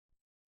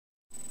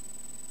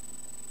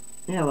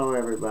Hello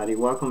everybody,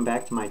 welcome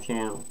back to my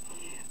channel.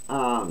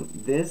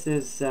 This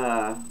is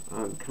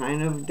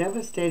kind of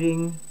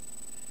devastating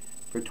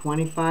for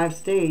 25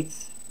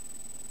 states,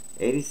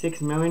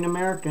 86 million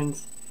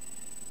Americans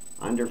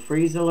under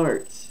freeze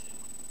alerts.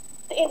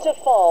 Into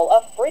fall,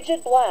 a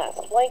frigid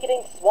blast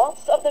blanketing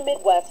swaths of the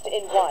Midwest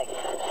in white.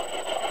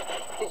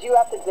 Did you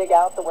have to dig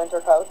out the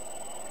winter coats?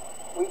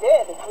 We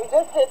did. We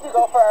just did to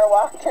go for our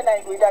walk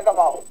tonight. We dug them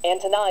out. And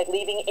tonight,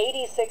 leaving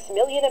 86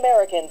 million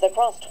Americans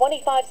across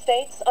 25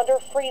 states under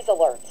freeze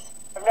alerts.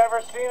 I've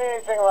never seen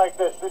anything like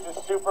this. This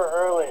is super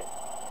early.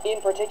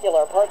 In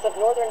particular, parts of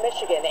northern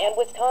Michigan and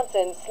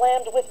Wisconsin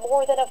slammed with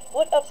more than a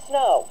foot of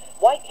snow,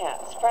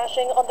 whitecaps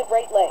crashing on the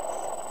Great Lakes.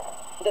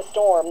 The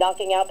storm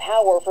knocking out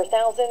power for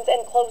thousands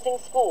and closing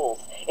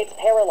schools. Its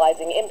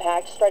paralyzing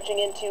impact stretching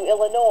into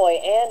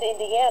Illinois and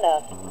Indiana,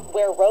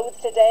 where roads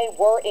today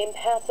were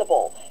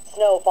impassable.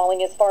 Snow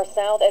falling as far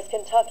south as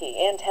Kentucky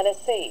and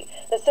Tennessee.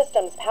 The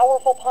system's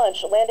powerful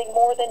punch landing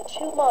more than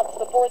 2 months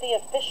before the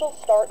official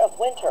start of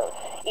winter.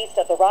 East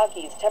of the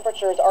Rockies,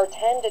 temperatures are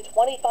 10 to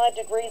 25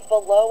 degrees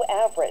below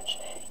average.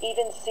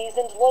 Even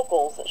seasoned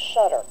locals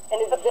shudder.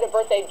 And is it a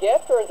birthday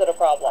gift or is it a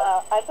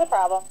problem? It's a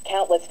problem.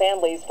 Countless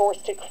families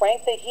forced to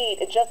crank the heat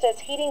just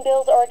as heating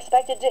bills are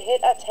expected to hit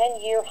a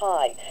 10-year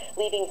high,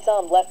 leaving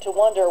some left to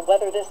wonder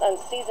whether this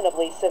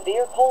unseasonably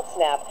severe cold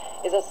snap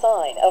is a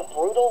sign of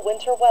brutal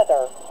winter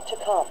weather to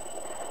come.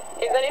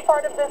 Is any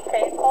part of this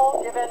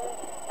painful, given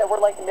that we're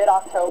like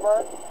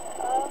mid-October?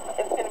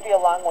 It's going to be a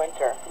long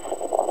winter.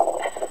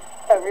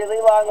 A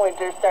really long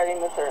winter starting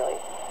this early.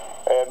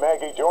 And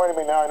Maggie joining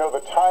me now. I know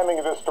the timing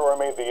of this storm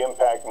made the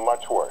impact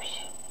much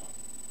worse.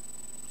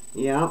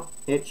 Yep,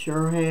 it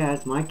sure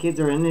has. My kids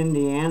are in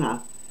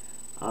Indiana.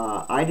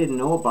 I didn't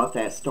know about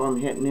that storm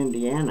hitting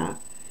Indiana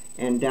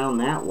and down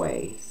that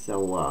way,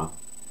 so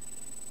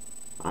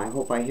I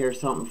hope I hear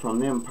something from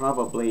them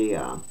probably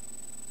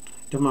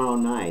tomorrow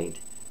night,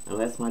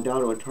 unless my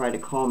daughter would try to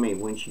call me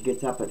when she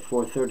gets up at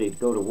 4:30 to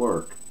go to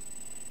work.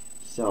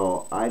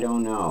 So I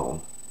don't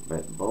know,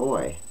 but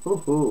boy,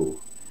 hoo-hoo,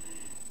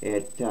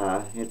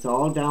 it's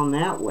all down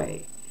that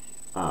way,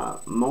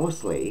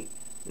 mostly,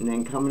 and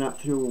then coming up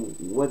through,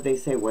 what they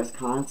say,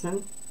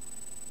 Wisconsin.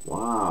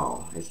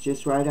 Wow, it's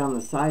just right on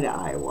the side of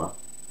Iowa.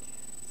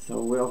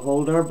 So we'll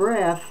hold our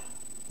breath.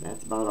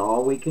 That's about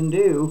all we can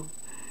do.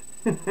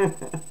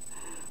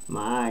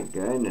 My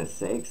goodness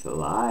sakes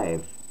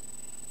alive.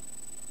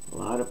 A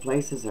lot of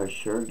places are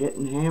sure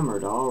getting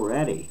hammered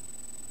already.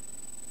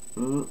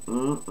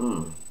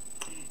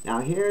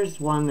 Now here's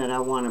one that I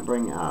want to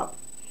bring up.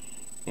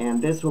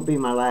 And this will be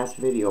my last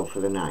video for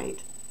the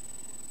night.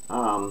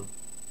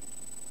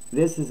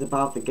 This is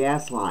about the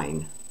gas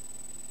line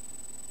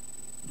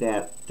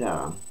that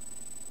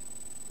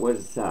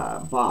was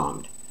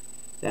bombed,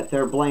 that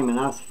they're blaming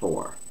us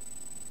for.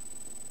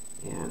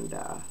 And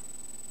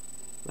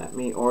let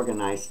me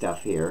organize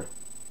stuff here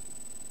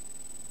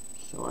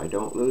so I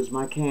don't lose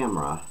my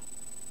camera.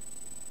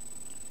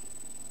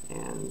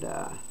 And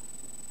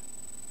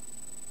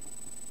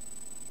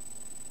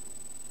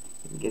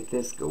get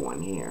this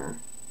going here.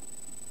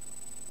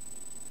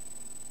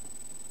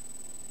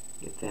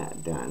 Get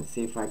that done.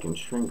 See if I can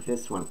shrink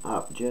this one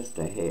up just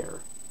a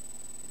hair.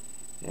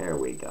 There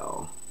we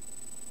go.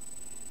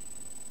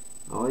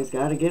 Always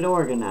got to get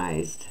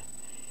organized.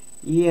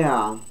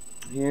 Yeah,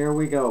 here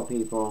we go,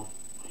 people.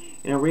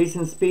 In a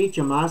recent speech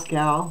in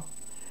Moscow,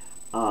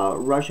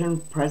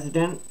 Russian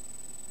President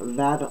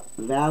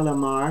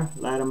Vladimir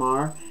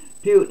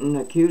Putin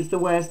accused the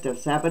West of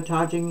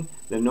sabotaging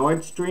the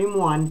Nord Stream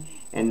 1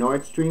 and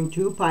Nord Stream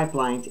 2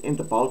 pipelines in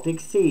the Baltic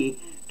Sea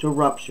to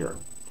rupture.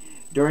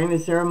 During the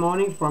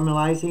ceremony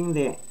formalizing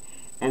the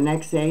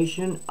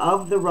annexation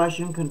of the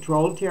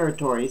Russian-controlled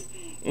territories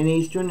in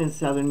eastern and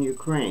southern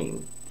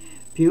Ukraine,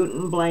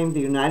 Putin blamed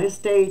the United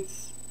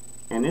States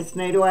and its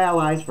NATO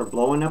allies for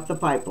blowing up the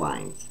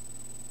pipelines.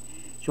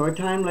 Short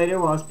time later,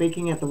 while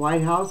speaking at the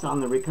White House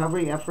on the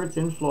recovery efforts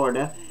in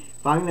Florida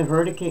following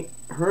the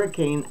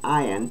Hurricane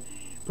Ian,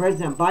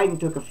 President Biden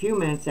took a few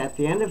minutes at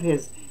the end of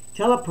his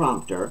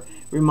teleprompter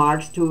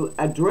remarks to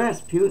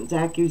address Putin's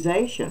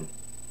accusation.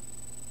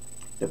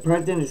 The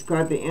president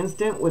described the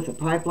incident with the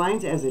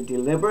pipelines as a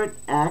deliberate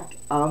act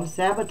of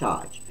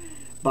sabotage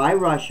by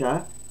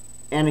Russia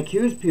and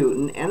accused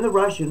Putin and the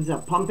Russians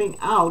of pumping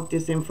out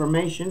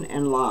disinformation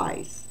and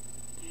lies.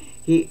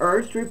 He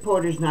urged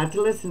reporters not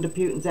to listen to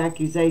Putin's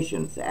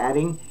accusations,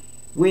 adding,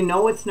 "We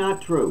know it's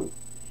not true,"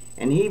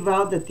 and he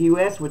vowed that the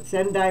U.S. would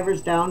send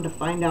divers down to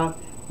find out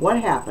what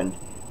happened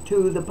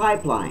to the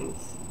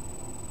pipelines.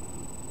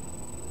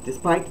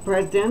 Despite the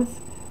president's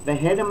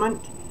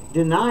vehement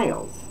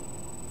denials,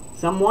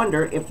 some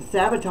wonder if the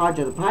sabotage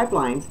of the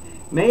pipelines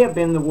may have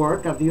been the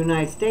work of the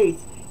United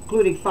States,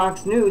 including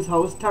Fox News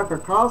host Tucker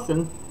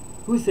Carlson,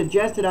 who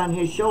suggested on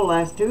his show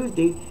last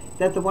Tuesday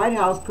that the White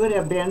House could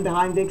have been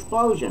behind the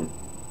explosion.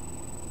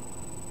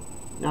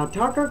 Now,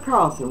 Tucker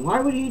Carlson,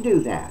 why would he do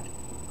that?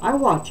 I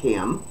watch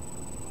him.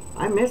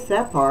 I missed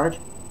that part.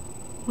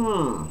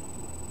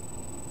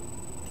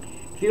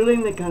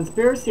 Fueling the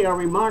conspiracy are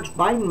remarks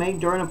Biden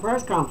made during a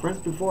press conference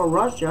before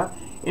Russia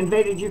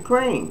invaded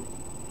Ukraine.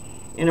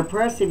 In a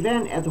press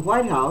event at the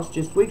White House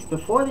just weeks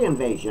before the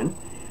invasion,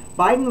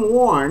 Biden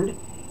warned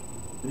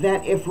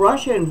that if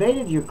Russia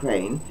invaded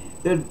Ukraine,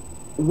 there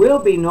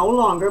will no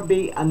longer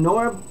be a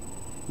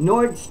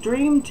Nord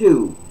Stream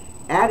 2,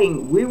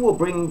 adding, "We will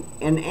bring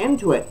an end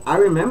to it." I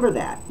remember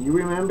that. You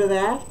remember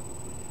that?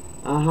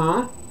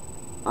 I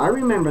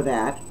remember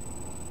that.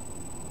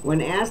 When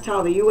asked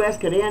how the U.S.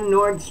 could end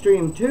Nord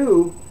Stream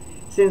 2,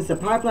 since the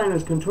pipeline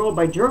was controlled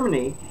by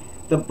Germany,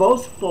 the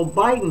boastful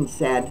Biden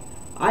said,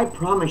 "I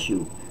promise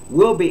you,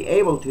 we'll be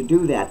able to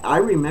do that." I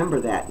remember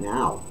that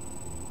now.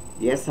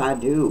 Yes, I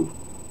do.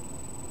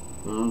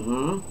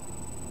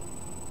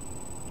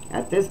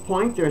 At this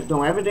point, there is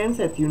no evidence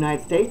that the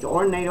United States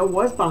or NATO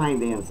was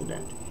behind the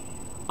incident.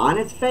 On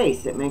its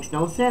face, it makes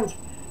no sense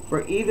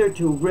for either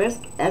to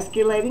risk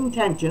escalating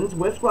tensions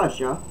with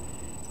Russia,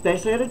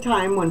 especially at a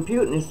time when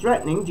Putin is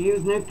threatening to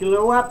use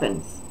nuclear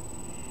weapons.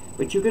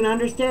 But you can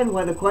understand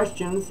why the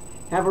questions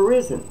have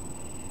arisen.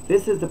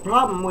 This is the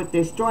problem with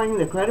destroying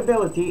the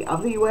credibility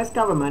of the U.S.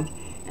 government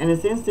and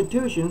its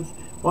institutions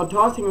while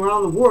tossing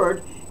around the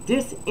word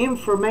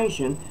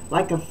disinformation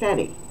like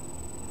confetti.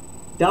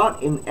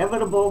 Doubt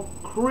inevitable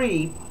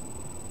creep.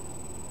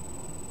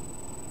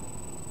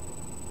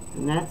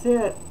 And that's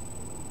it.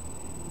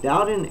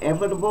 Doubt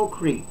inevitable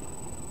creep.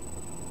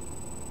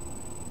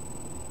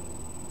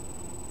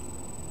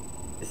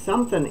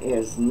 Something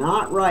is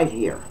not right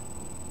here.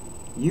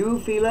 You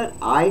feel it,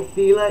 I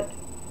feel it.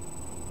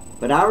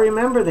 But I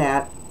remember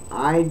that.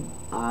 I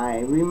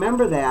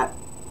remember that.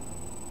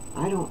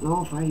 I don't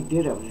know if I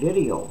did a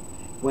video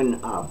when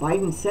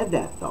Biden said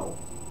that, though.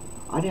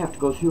 I'd have to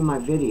go through my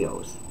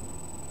videos.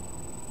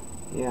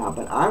 Yeah,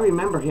 but I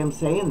remember him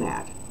saying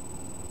that.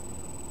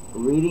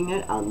 Reading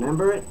it, I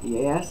remember it.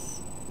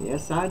 Yes,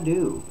 yes I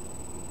do.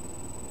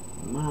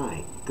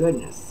 My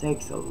goodness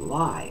sakes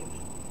alive.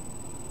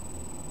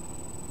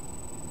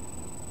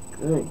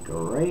 Good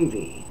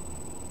gravy.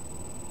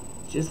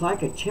 It's just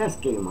like a chess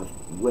game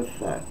with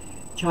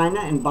China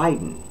and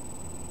Biden.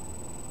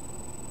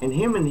 And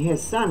him and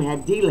his son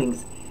had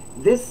dealings.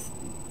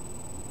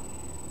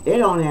 It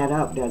don't add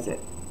up, does it?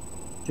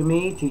 To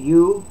me, to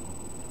you,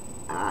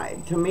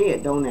 to me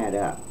it don't add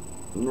up.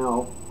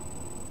 No.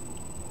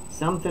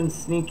 Something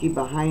sneaky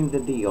behind the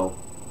deal.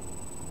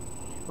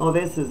 Oh,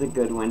 this is a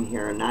good one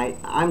here, and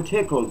I'm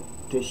tickled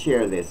to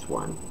share this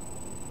one.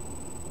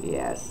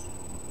 Yes.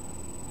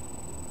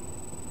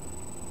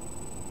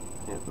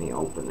 Let me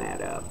open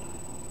that up.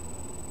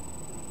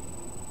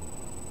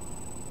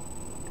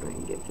 Let me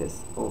get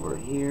this over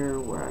here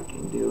where I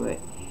can do it.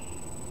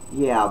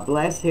 Yeah,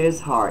 bless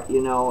his heart,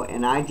 you know,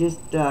 and I just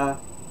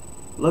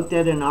looked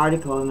at an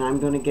article, and I'm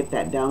going to get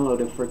that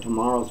downloaded for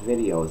tomorrow's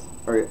videos,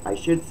 or I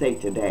should say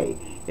today.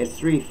 It's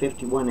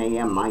 3:51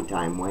 a.m. my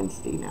time,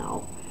 Wednesday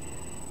now.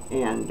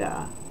 And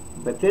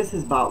but this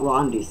is about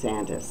Ron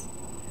Desantis.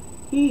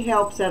 He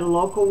helps at a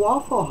local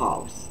Waffle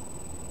House.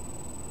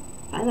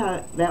 I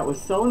thought that was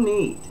so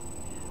neat.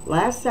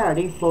 Last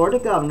Saturday, Florida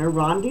Governor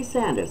Ron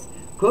Desantis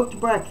cooked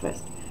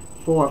breakfast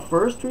for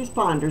first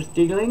responders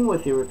dealing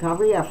with the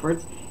recovery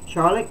efforts in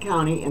Charlotte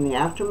County in the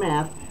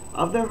aftermath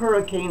of the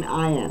Hurricane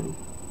Ian.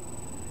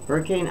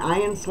 Hurricane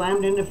Ian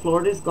slammed into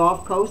Florida's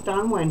Gulf Coast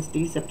on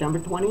Wednesday, September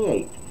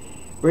 28th,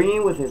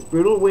 bringing with its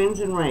brutal winds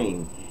and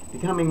rain,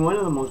 becoming one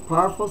of the most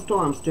powerful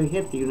storms to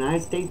hit the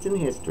United States in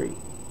history.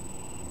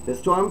 The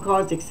storm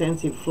caused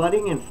extensive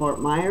flooding in Fort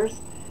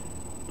Myers,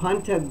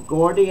 Punta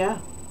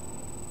Gorda,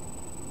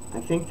 I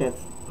think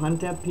that's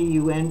Punta,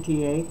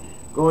 P-U-N-T-A,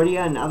 Gorda,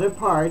 and other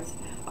parts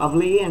of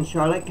Lee and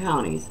Charlotte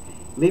counties,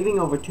 leaving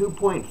over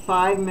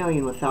 2.5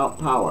 million without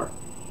power.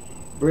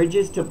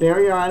 Bridges to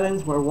barrier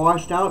islands were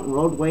washed out and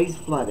roadways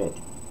flooded.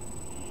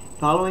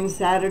 Following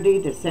Saturday,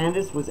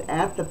 DeSantis was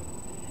at the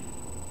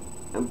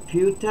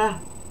Punta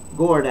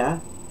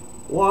Gorda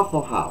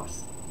Waffle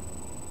House.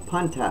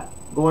 Punta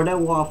Gorda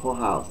Waffle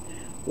House,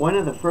 one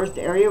of the first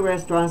area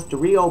restaurants to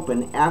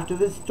reopen after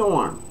the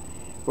storm,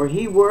 where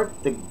he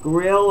worked the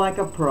grill like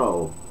a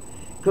pro,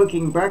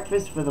 cooking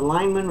breakfast for the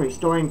linemen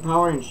restoring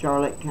power in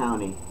Charlotte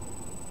County.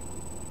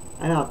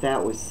 I thought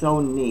that was so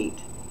neat.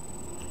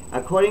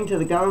 According to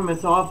the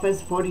government's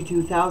office,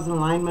 42,000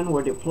 linemen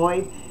were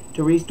deployed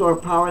to restore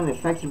power in the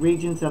affected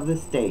regions of the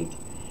state.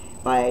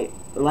 By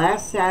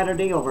last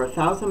Saturday, over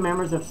 1,000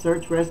 members of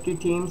search rescue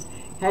teams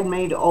had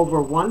made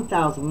over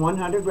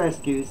 1,100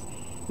 rescues.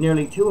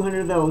 Nearly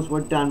 200 of those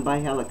were done by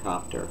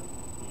helicopter.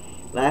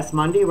 Last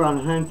Monday, around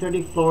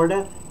 130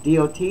 Florida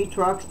DOT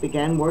trucks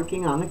began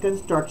working on the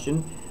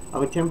construction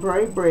of a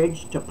temporary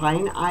bridge to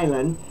Pine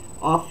Island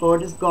off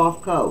Florida's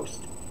Gulf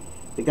Coast.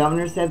 The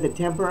governor said the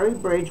temporary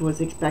bridge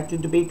was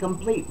expected to be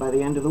complete by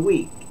the end of the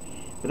week.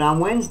 But on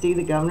Wednesday,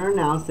 the governor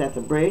announced that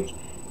the bridge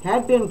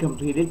had been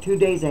completed 2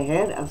 days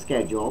ahead of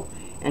schedule,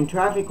 and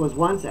traffic was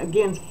once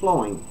again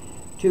flowing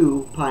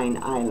to Pine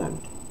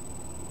Island.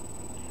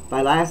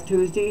 By last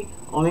Tuesday,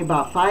 only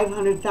about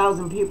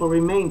 500,000 people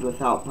remained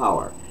without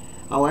power.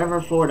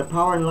 However, Florida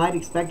Power and Light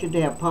expected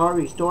to have power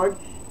restored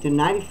to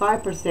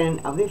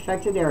 95% of the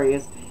affected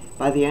areas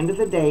by the end of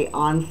the day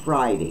on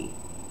Friday.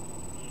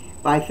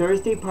 By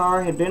Thursday,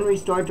 power had been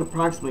restored to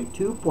approximately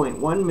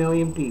 2.1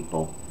 million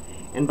people,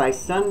 and by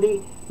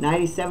Sunday,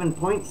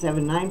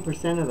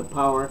 97.79% of the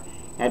power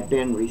had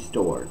been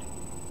restored.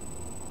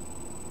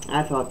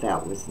 I thought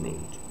that was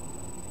neat.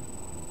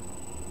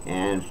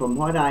 And from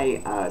what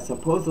I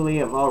supposedly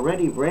have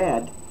already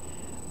read,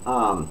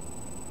 Ron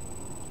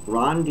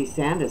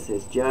DeSantis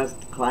is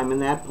just climbing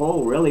that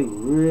pole really,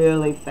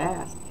 really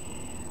fast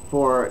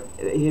for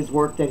his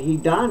work that he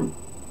done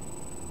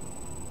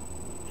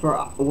for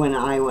when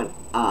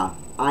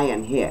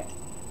Ian hit.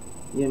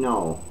 You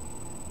know,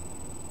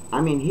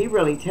 I mean, he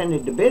really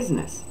tended to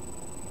business.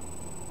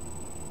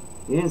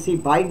 You didn't see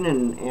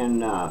Biden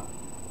and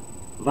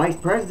Vice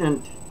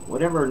President,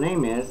 whatever her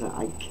name is,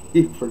 I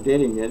keep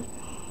forgetting it,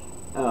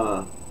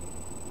 go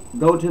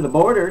to the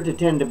border to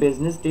tend to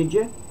business, did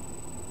you?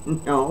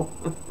 No.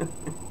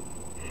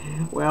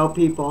 Well,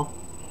 people,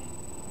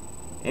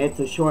 it's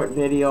a short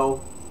video,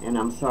 and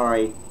I'm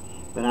sorry,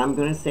 but I'm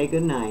going to say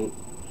goodnight.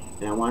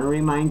 And I want to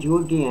remind you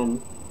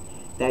again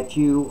that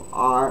you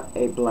are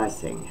a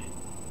blessing.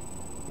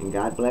 And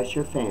God bless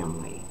your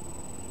family.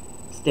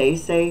 Stay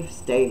safe,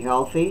 stay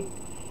healthy,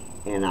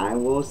 and I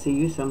will see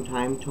you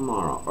sometime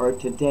tomorrow, or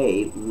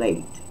today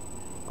late.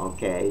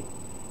 Okay?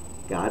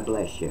 God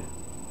bless you.